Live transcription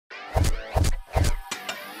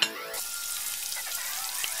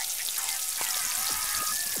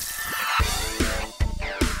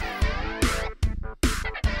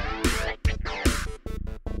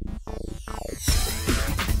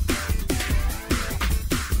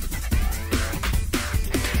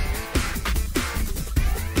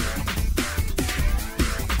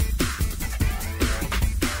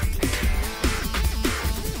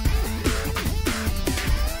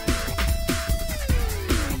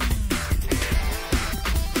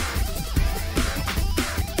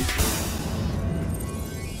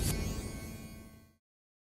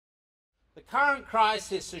current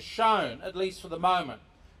crisis has shown, at least for the moment,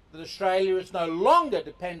 that Australia is no longer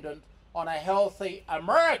dependent on a healthy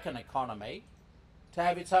American economy to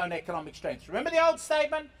have its own economic strength. Remember the old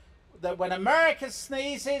statement that when America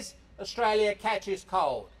sneezes, Australia catches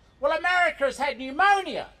cold? Well, America has had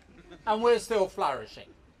pneumonia and we're still flourishing.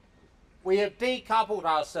 We have decoupled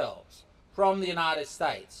ourselves from the United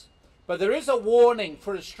States. But there is a warning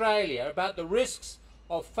for Australia about the risks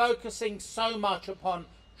of focusing so much upon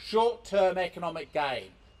short-term economic gain.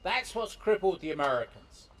 That's what's crippled the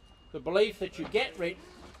Americans. The belief that you get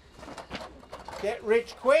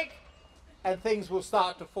rich quick and things will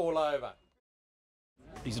start to fall over.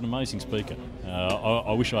 He's an amazing speaker.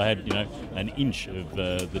 I wish I had, an inch of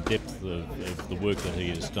the depth of the work that he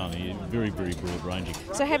has done. He's very, very broad-ranging.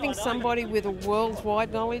 So having somebody with a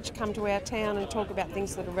worldwide knowledge come to our town and talk about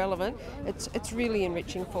things that are relevant, it's really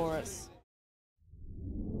enriching for us.